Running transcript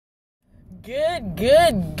Good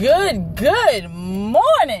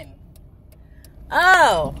morning.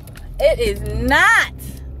 Oh, it is not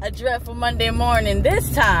a dreadful Monday morning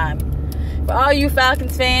this time. For all you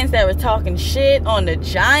Falcons fans that were talking shit on the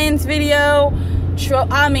Giants video,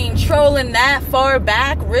 trolling that far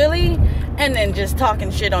back, really? And then just talking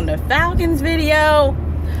shit on the Falcons video.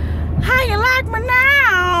 How you like me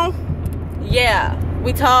now? Yeah,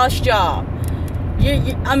 we tossed y'all.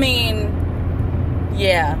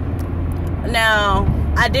 Yeah. Now,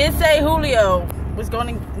 I did say Julio was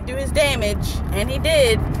going to do his damage, and he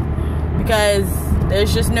did, because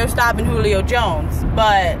there's just no stopping Julio Jones.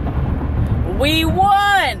 But we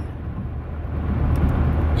won.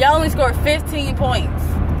 Y'all only scored 15 points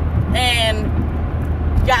and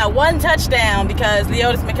got one touchdown because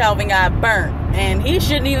Leotis McKelvin got burnt, and he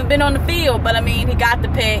shouldn't even been on the field. But he got the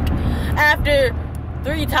pick after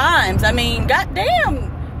 3 times. Goddamn,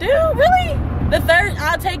 dude, really? The third,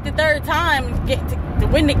 I'll take the third time to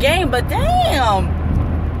win the game, but damn,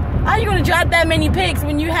 how are you gonna drop that many picks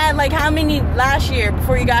when you had how many last year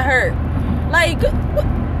before you got hurt?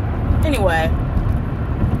 Anyway,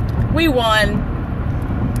 we won.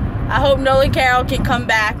 I hope Nolan Carroll can come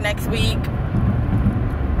back next week,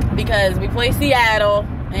 because we play Seattle,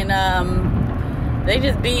 and they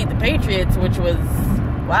just beat the Patriots, which was,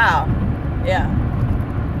 wow, yeah.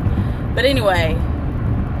 But anyway,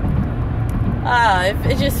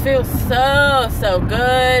 it just feels so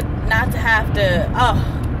good not to have to,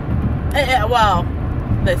 well,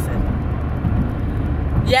 listen.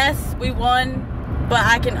 Yes, we won, but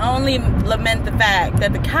I can only lament the fact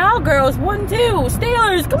that the Cowgirls won too.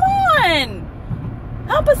 Steelers, come on!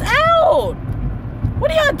 Help us out!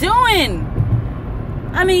 What are y'all doing?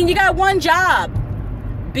 You got one job.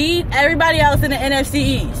 Beat everybody else in the NFC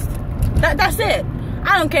East. That's it.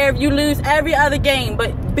 I don't care if you lose every other game,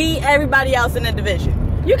 but beat everybody else in the division.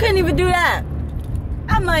 You couldn't even do that.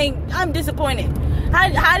 I'm disappointed.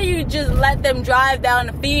 How do you just let them drive down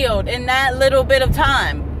the field in that little bit of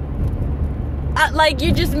time?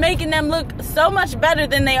 You're just making them look so much better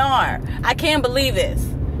than they are. I can't believe this.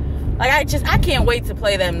 I can't wait to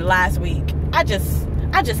play them last week. I just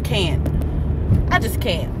can't.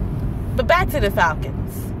 But back to the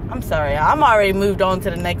Falcons. I'm sorry. I'm already moved on to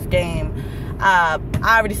the next game. I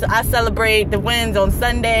celebrate the wins on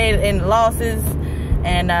Sunday and the losses,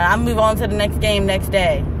 and I move on to the next game next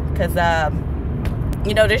day, because that's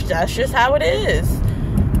just how it is.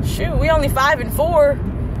 Shoot, we only 5-4.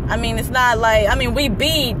 It's not we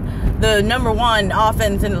beat the number 1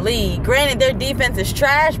 offense in the league. Granted, their defense is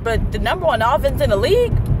trash, but the number 1 offense in the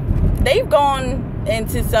league, they've gone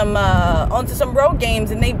into some onto some road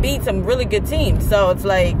games, and they beat some really good teams. So it's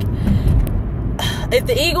if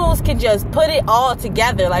the Eagles can just put it all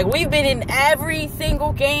together, we've been in every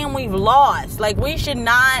single game we've lost. We should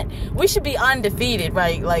be undefeated,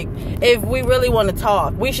 right? If we really want to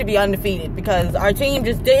talk, we should be undefeated, because our team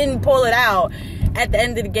just didn't pull it out at the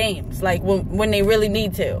end of the games, when they really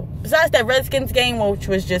need to. Besides that Redskins game, which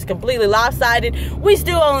was just completely lopsided, we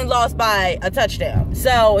still only lost by a touchdown.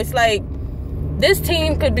 So it's this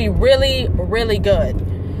team could be really, really good.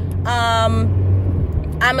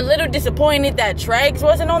 I'm a little disappointed that Treggs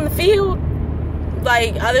wasn't on the field.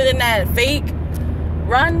 Other than that fake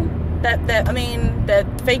run,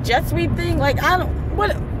 that fake jet sweep thing. How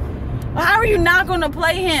are you not going to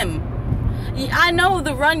play him? I know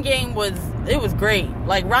the run game was great.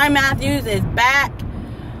 Ryan Matthews is back.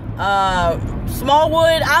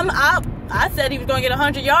 Smallwood, I said he was going to get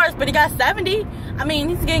 100 yards, but he got 70.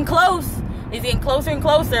 He's getting close. He's getting closer and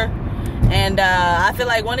closer. And I feel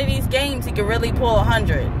like one of these games he could really pull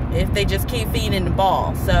 100 if they just keep feeding the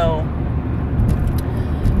ball. So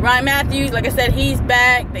Ryan Matthews, like I said, he's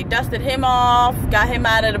back. They dusted him off, got him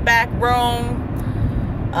out of the back room.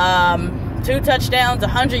 2 touchdowns,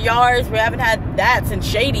 100 yards. We haven't had that since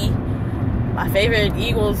Shady, my favorite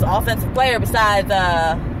Eagles offensive player besides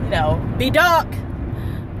B-Doc.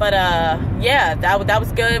 But yeah, that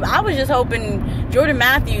was good. I was just hoping Jordan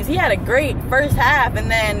Matthews, he had a great first half, and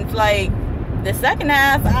then the second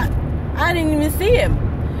half, I didn't even see him.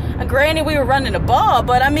 Granted, we were running the ball,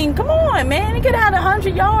 but come on, man, he could have had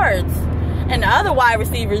 100 yards. And the other wide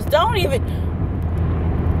receivers don't even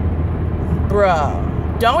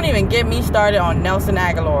get me started on Nelson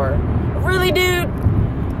Aguilar. Really, dude?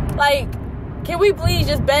 Can we please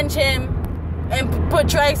just bench him and put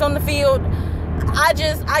Treggs on the field?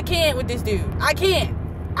 I can't with this dude. I can't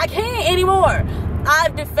anymore.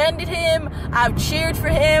 I've defended him. I've cheered for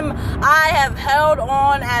him. I have held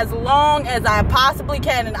on as long as I possibly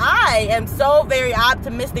can. And I am so very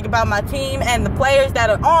optimistic about my team and the players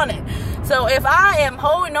that are on it. So if I am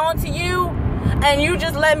holding on to you and you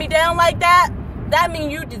just let me down like that, that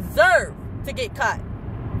means you deserve to get cut.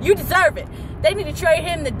 You deserve it. They need to trade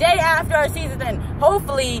him the day after our season, and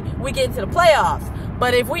hopefully we get into the playoffs.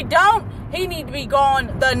 But if we don't, he needs to be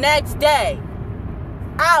gone the next day.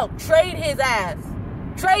 Out. Trade his ass.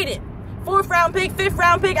 Trade it. 4th round pick, 5th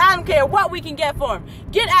round pick, I don't care what we can get for him.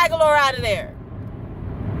 Get Aguilar out of there.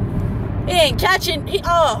 He ain't catching.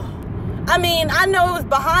 I mean, I know it was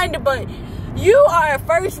behind it, but you are a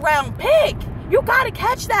 1st round pick. You got to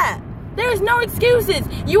catch that. There's no excuses.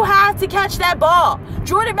 You have to catch that ball.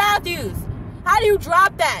 Jordan Matthews, how do you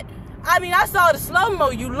drop that? I mean, I saw the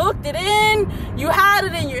slow-mo. You looked it in, you had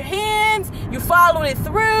it in your hands, you followed it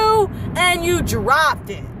through, and you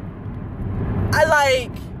dropped it.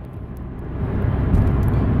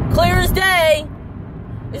 Clear as day.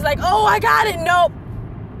 It's like, oh, I got it. Nope.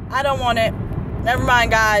 I don't want it. Never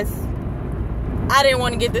mind, guys. I didn't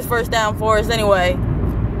want to get this 1st down for us anyway.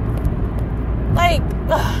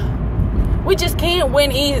 We just can't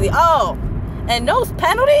win easily. Oh, and those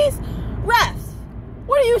penalties? Refs,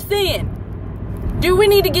 what are you seeing? Do we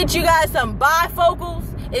need to get you guys some bifocals?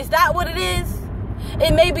 Is that what it is?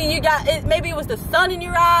 And maybe it was the sun in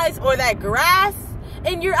your eyes or that grass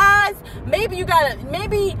in your eyes. Maybe you gotta,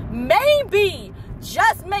 maybe,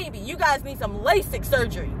 just maybe, you guys need some LASIK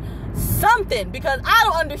surgery. Something, because I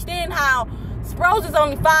don't understand how Sproles is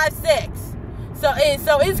only 5'6". So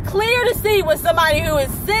it's clear to see with somebody who is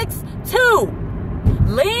 6'2",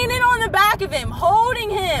 leaning on the back of him, holding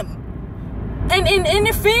him, and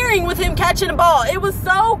interfering with him catching the ball. It was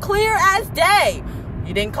so clear as day.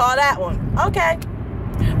 You didn't call that one. Okay.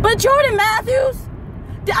 But Jordan Matthews,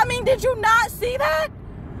 I mean, did you not see that?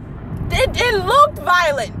 It looked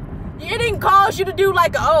violent. It didn't cause you to do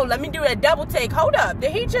like, oh, let me do that double take. Hold up.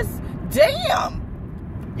 Did he just, damn.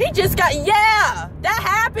 He just got, yeah, that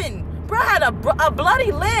happened. Bro had a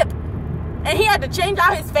bloody lip. And he had to change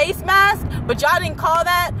out his face mask. But y'all didn't call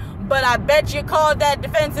that. But I bet you called that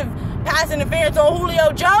defensive pass interference on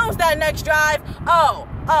Julio Jones that next drive. Oh,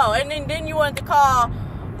 and then you wanted to call,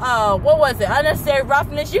 what was it? Unnecessary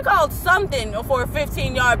roughness. You called something for a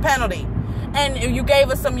 15-yard penalty. And you gave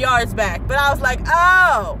us some yards back. But I was like,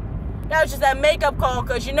 oh, that was just that makeup call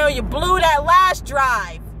because, you know, you blew that last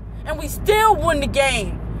drive. And we still won the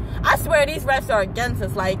game. I swear these refs are against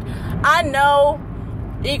us. Like, I know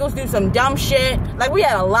Eagles do some dumb shit. Like, we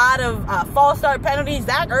had a lot of false start penalties.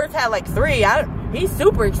 Zach Ertz had like 3. He's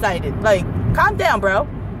super excited. Like, calm down, bro.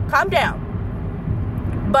 Calm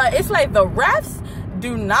down. But it's like the refs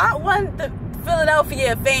do not want the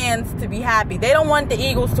Philadelphia fans to be happy. They don't want the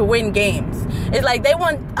Eagles to win games. It's like they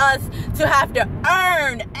want us to have to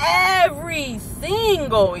earn every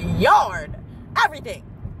single yard. Everything.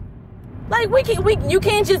 Like, you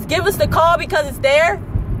can't just give us the call because it's there.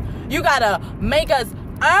 You gotta make us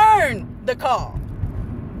earn the call.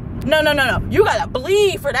 No. You gotta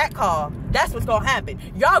bleed for that call. That's what's gonna happen.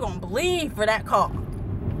 Y'all gonna bleed for that call.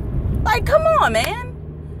 Like, come on, man.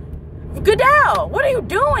 Goodell, what are you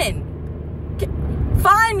doing?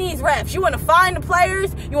 Find these refs. You want to find the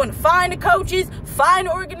players. You want to find the coaches. Find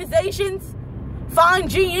the organizations. Find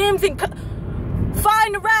GMs and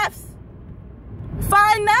find the refs.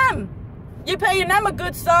 Find them. You're paying them a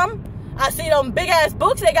good sum. I see them big ass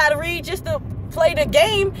books they gotta read just to play the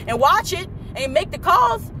game and watch it and make the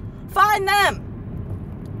calls. Find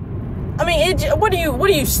them. I mean, what are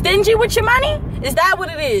you stingy with your money? Is that what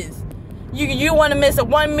it is? You want to miss a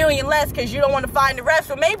 $1 million less because you don't want to find the refs.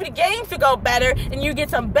 So maybe the game should go better and you get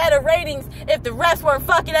some better ratings if the refs weren't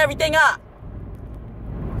fucking everything up.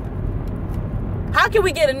 How can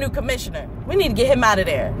we get a new commissioner? We need to get him out of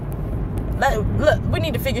there. Look, we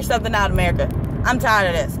need to figure something out, America. I'm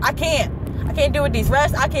tired of this. I can't do it with these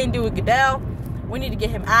refs. I can't do it with Goodell. We need to get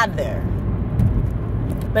him out of there.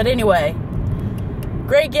 But anyway,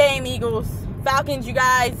 great game, Eagles. Falcons, you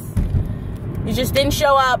guys, you just didn't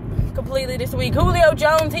show up completely this week. Julio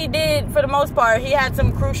Jones, he did for the most part. He had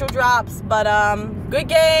some crucial drops, but good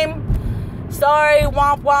game. Sorry,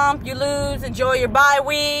 womp womp, you lose. Enjoy your bye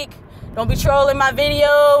week. Don't be trolling my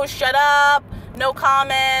videos. Shut up. No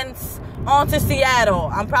comments. On to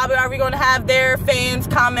Seattle. I'm probably already going to have their fans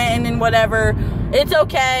commenting and whatever. It's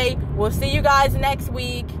okay. We'll see you guys next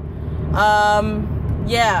week.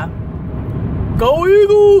 Yeah. Go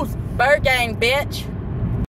Eagles! Bird gang, bitch.